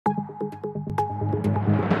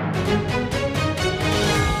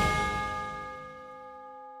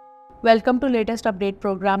Welcome to latest update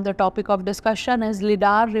program. The topic of discussion is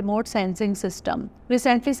LiDAR remote sensing system.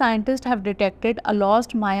 Recently, scientists have detected a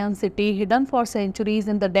lost Mayan city hidden for centuries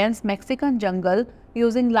in the dense Mexican jungle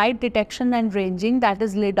using light detection and ranging, that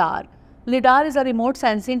is LiDAR. LiDAR is a remote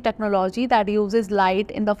sensing technology that uses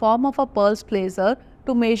light in the form of a pulsed laser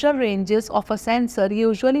to measure ranges of a sensor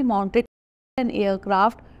usually mounted in an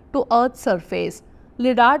aircraft to Earth's surface.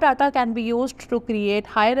 LiDAR data can be used to create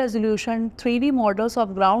high-resolution 3D models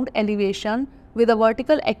of ground elevation with a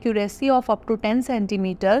vertical accuracy of up to 10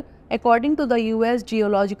 cm, according to the US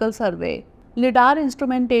Geological Survey. LiDAR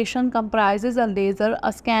instrumentation comprises a laser,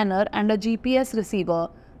 a scanner, and a GPS receiver.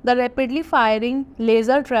 The rapidly firing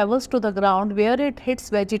laser travels to the ground where it hits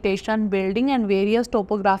vegetation, building, and various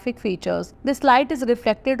topographic features. This light is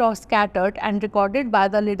reflected or scattered and recorded by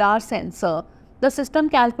the LiDAR sensor. The system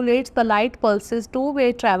calculates the light pulse's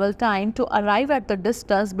two-way travel time to arrive at the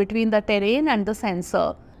distance between the terrain and the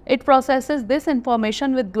sensor. It processes this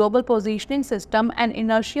information with global positioning system and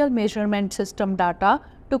inertial measurement system data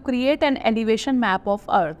to create an elevation map of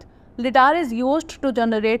Earth. LiDAR is used to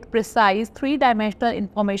generate precise three-dimensional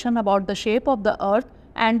information about the shape of the Earth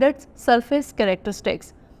and its surface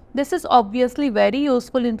characteristics. This is obviously very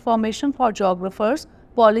useful information for geographers,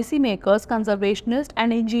 policymakers, conservationists,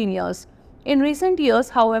 and engineers. In recent years,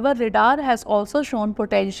 however, LiDAR has also shown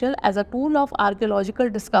potential as a tool of archaeological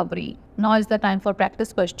discovery. Now is the time for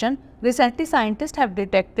practice question. Recently, scientists have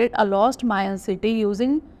detected a lost Mayan city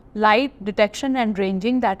using light detection and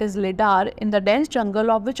ranging, that is LiDAR, in the dense jungle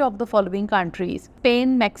of which of the following countries?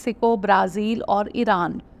 Spain, Mexico, Brazil, or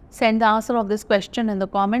Iran? Send the answer of this question in the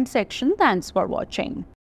comment section. Thanks for watching.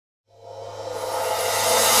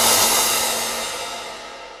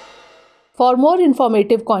 For more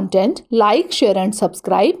informative content, like, share and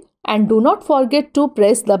subscribe, and do not forget to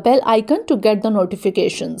press the bell icon to get the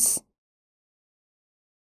notifications.